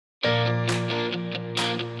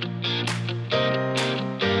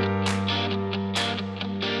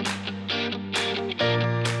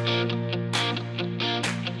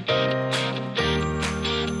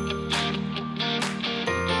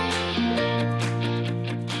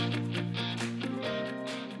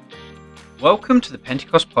Welcome to the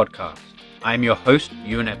Pentecost Podcast. I am your host,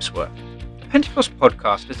 Ewan Ebsworth. The Pentecost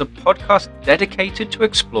Podcast is a podcast dedicated to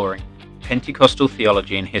exploring Pentecostal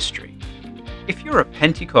theology and history. If you're a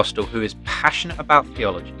Pentecostal who is passionate about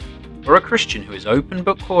theology, or a Christian who is open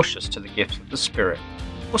but cautious to the gifts of the Spirit,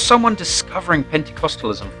 or someone discovering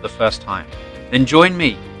Pentecostalism for the first time, then join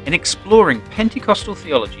me in exploring Pentecostal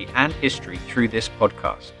theology and history through this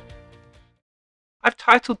podcast. I've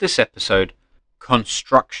titled this episode,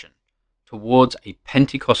 Construction Towards a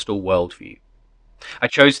Pentecostal Worldview. I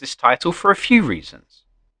chose this title for a few reasons.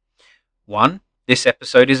 One, this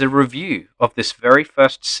episode is a review of this very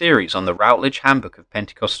first series on the Routledge Handbook of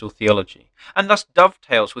Pentecostal Theology, and thus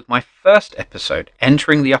dovetails with my first episode,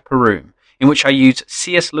 Entering the Upper Room, in which I use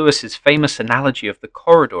C.S. Lewis's famous analogy of the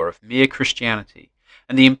corridor of mere Christianity,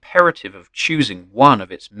 and the imperative of choosing one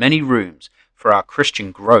of its many rooms for our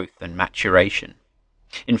Christian growth and maturation.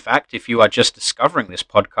 In fact, if you are just discovering this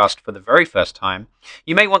podcast for the very first time,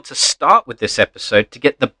 you may want to start with this episode to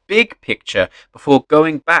get the big picture before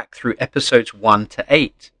going back through episodes 1 to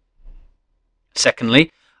 8.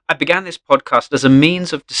 Secondly, I began this podcast as a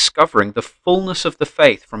means of discovering the fullness of the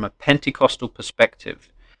faith from a Pentecostal perspective.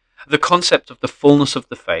 The concept of the fullness of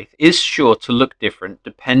the faith is sure to look different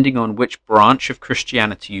depending on which branch of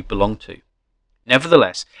Christianity you belong to.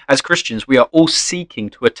 Nevertheless, as Christians, we are all seeking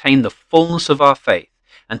to attain the fullness of our faith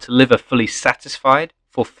and to live a fully satisfied,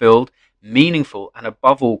 fulfilled, meaningful, and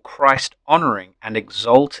above all, Christ-honoring and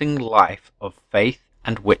exalting life of faith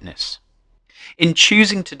and witness. In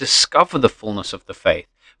choosing to discover the fullness of the faith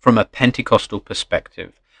from a Pentecostal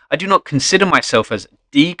perspective, I do not consider myself as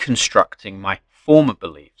deconstructing my former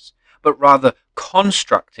beliefs, but rather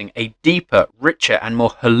constructing a deeper, richer, and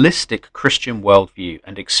more holistic Christian worldview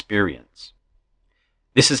and experience.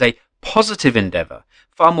 This is a positive endeavor,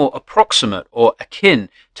 far more approximate or akin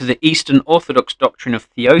to the Eastern Orthodox doctrine of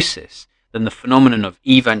theosis than the phenomenon of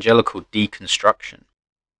evangelical deconstruction.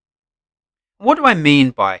 What do I mean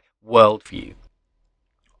by worldview?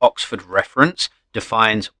 Oxford Reference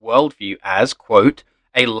defines worldview as, quote,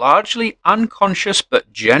 a largely unconscious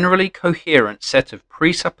but generally coherent set of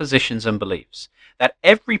presuppositions and beliefs that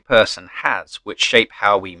every person has which shape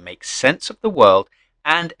how we make sense of the world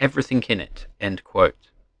and everything in it, end quote.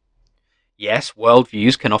 Yes,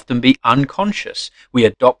 worldviews can often be unconscious. We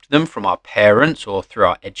adopt them from our parents or through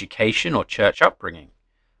our education or church upbringing.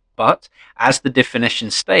 But, as the definition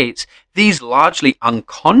states, these largely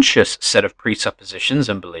unconscious set of presuppositions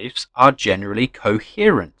and beliefs are generally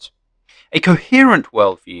coherent. A coherent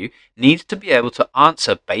worldview needs to be able to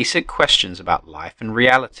answer basic questions about life and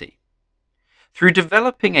reality. Through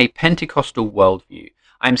developing a Pentecostal worldview,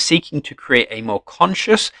 I am seeking to create a more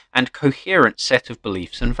conscious and coherent set of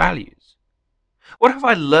beliefs and values. What have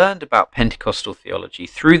I learned about Pentecostal theology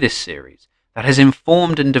through this series that has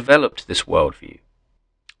informed and developed this worldview?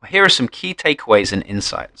 Well, here are some key takeaways and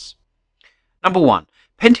insights. Number 1,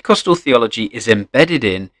 Pentecostal theology is embedded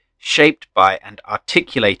in, shaped by, and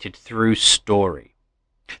articulated through story.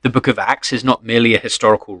 The book of Acts is not merely a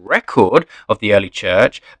historical record of the early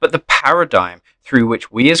church, but the paradigm through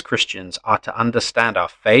which we as Christians are to understand our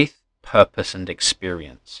faith, purpose, and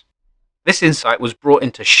experience. This insight was brought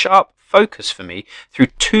into sharp focus for me through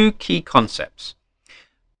two key concepts.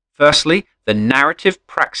 Firstly, the narrative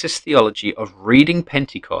praxis theology of reading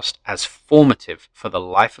Pentecost as formative for the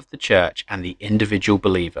life of the church and the individual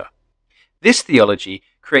believer. This theology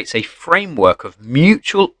creates a framework of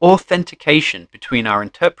mutual authentication between our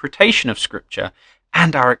interpretation of Scripture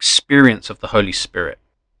and our experience of the Holy Spirit.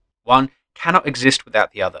 One cannot exist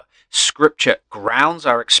without the other. Scripture grounds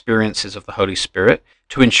our experiences of the Holy Spirit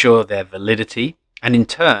to ensure their validity, and in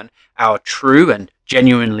turn, our true and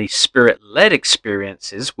genuinely Spirit-led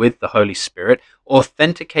experiences with the Holy Spirit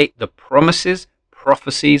authenticate the promises,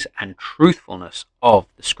 prophecies, and truthfulness of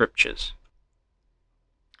the Scriptures.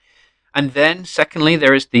 And then, secondly,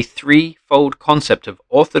 there is the threefold concept of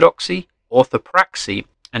orthodoxy, orthopraxy,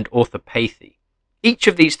 and orthopathy. Each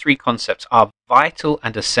of these three concepts are vital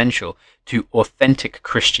and essential to authentic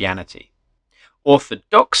Christianity.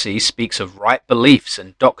 Orthodoxy speaks of right beliefs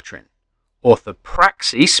and doctrine.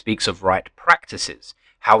 Orthopraxy speaks of right practices,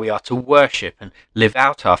 how we are to worship and live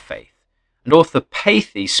out our faith. And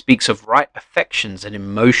orthopathy speaks of right affections and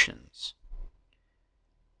emotions.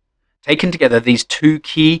 Taken together, these two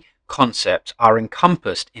key concepts are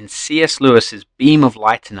encompassed in C.S. Lewis's beam of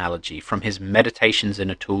light analogy from his Meditations in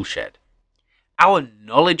a Toolshed. Our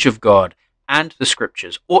knowledge of God and the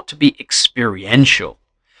Scriptures ought to be experiential.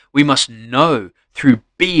 We must know through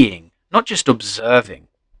being, not just observing.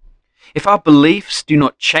 If our beliefs do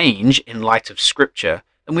not change in light of Scripture,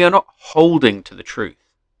 then we are not holding to the truth.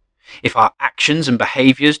 If our actions and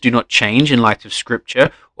behaviors do not change in light of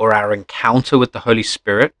Scripture or our encounter with the Holy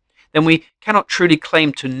Spirit, then we cannot truly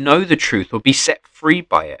claim to know the truth or be set free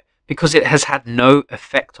by it, because it has had no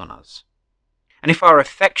effect on us. And if our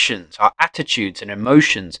affections, our attitudes and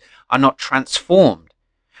emotions are not transformed,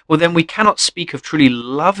 well, then we cannot speak of truly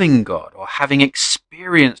loving God or having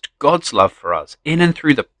experienced God's love for us in and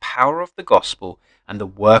through the power of the gospel and the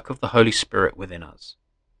work of the Holy Spirit within us.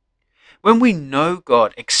 When we know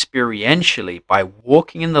God experientially by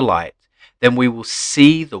walking in the light, then we will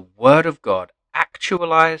see the Word of God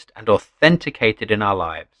actualized and authenticated in our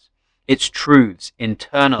lives, its truths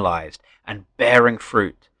internalized and bearing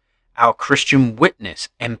fruit, our Christian witness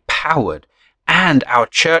empowered, and our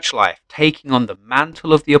church life taking on the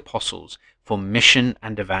mantle of the apostles for mission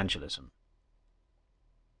and evangelism.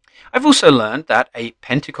 I've also learned that a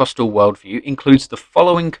Pentecostal worldview includes the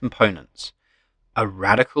following components: a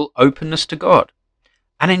radical openness to God,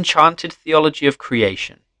 an enchanted theology of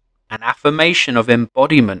creation, an affirmation of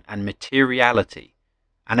embodiment and materiality,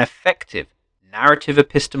 an effective narrative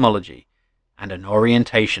epistemology, and an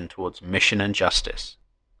orientation towards mission and justice.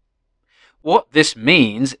 What this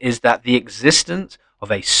means is that the existence of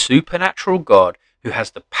a supernatural God who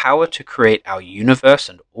has the power to create our universe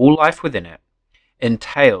and all life within it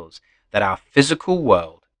entails that our physical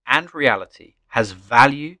world and reality has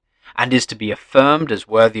value and is to be affirmed as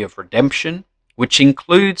worthy of redemption, which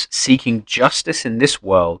includes seeking justice in this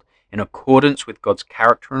world in accordance with God's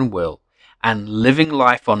character and will, and living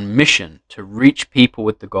life on mission to reach people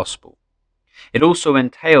with the gospel. It also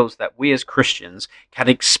entails that we as Christians can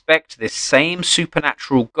expect this same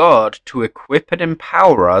supernatural God to equip and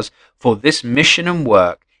empower us for this mission and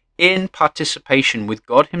work in participation with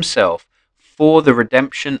God Himself for the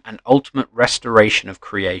redemption and ultimate restoration of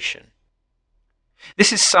creation.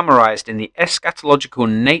 This is summarized in the eschatological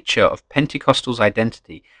nature of Pentecostal's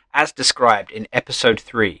identity as described in Episode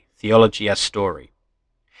 3, Theology as Story.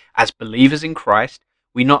 As believers in Christ,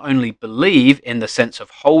 we not only believe in the sense of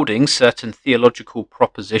holding certain theological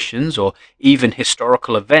propositions or even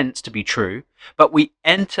historical events to be true, but we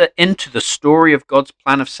enter into the story of God's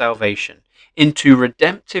plan of salvation, into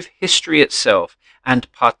redemptive history itself,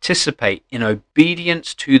 and participate in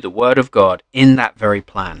obedience to the Word of God in that very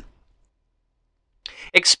plan.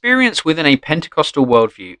 Experience within a Pentecostal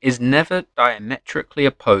worldview is never diametrically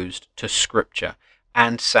opposed to Scripture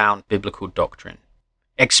and sound biblical doctrine.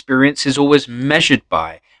 Experience is always measured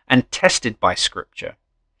by and tested by Scripture.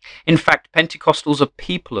 In fact, Pentecostals are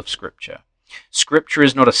people of Scripture. Scripture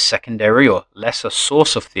is not a secondary or lesser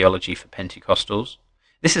source of theology for Pentecostals.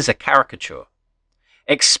 This is a caricature.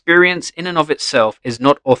 Experience in and of itself is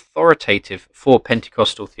not authoritative for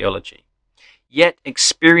Pentecostal theology. Yet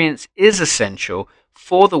experience is essential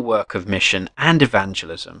for the work of mission and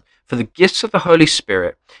evangelism, for the gifts of the Holy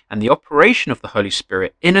Spirit, and the operation of the Holy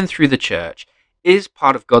Spirit in and through the church is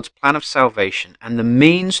part of God's plan of salvation and the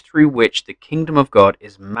means through which the kingdom of God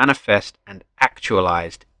is manifest and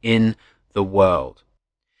actualized in the world.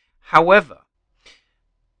 However,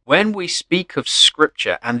 when we speak of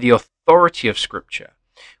Scripture and the authority of Scripture,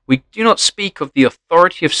 we do not speak of the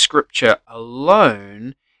authority of Scripture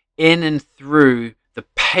alone in and through the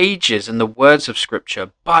pages and the words of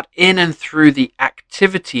Scripture, but in and through the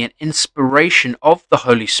activity and inspiration of the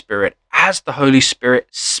Holy Spirit as the Holy Spirit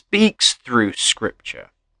speaks through Scripture.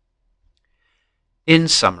 In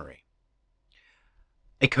summary,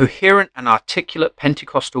 a coherent and articulate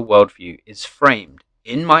Pentecostal worldview is framed,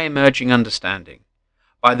 in my emerging understanding,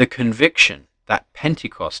 by the conviction that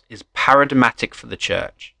Pentecost is paradigmatic for the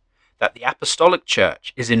Church, that the Apostolic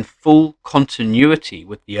Church is in full continuity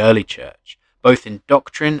with the early Church, both in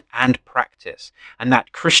doctrine and practice, and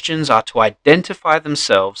that Christians are to identify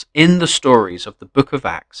themselves in the stories of the book of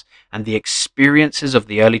Acts and the experiences of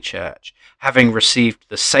the early Church, having received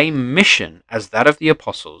the same mission as that of the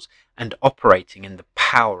apostles and operating in the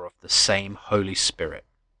power of the same Holy Spirit.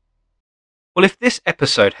 Well, if this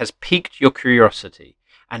episode has piqued your curiosity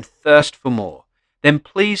and thirst for more, then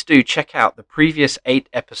please do check out the previous 8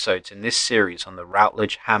 episodes in this series on the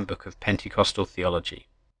Routledge Handbook of Pentecostal Theology.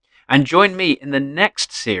 And join me in the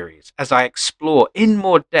next series as I explore in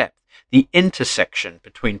more depth the intersection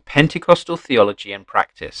between Pentecostal theology and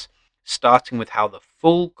practice, starting with how the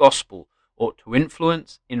full gospel ought to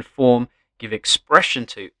influence, inform, give expression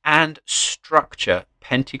to, and structure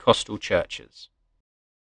Pentecostal churches.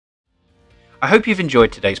 I hope you've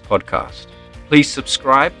enjoyed today's podcast. Please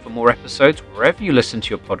subscribe for more episodes wherever you listen to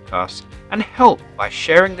your podcasts, and help by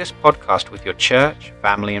sharing this podcast with your church,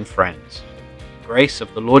 family, and friends. The grace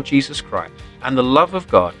of the Lord Jesus Christ and the love of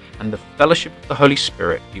God and the fellowship of the Holy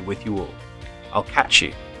Spirit be with you all. I'll catch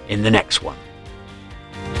you in the next one.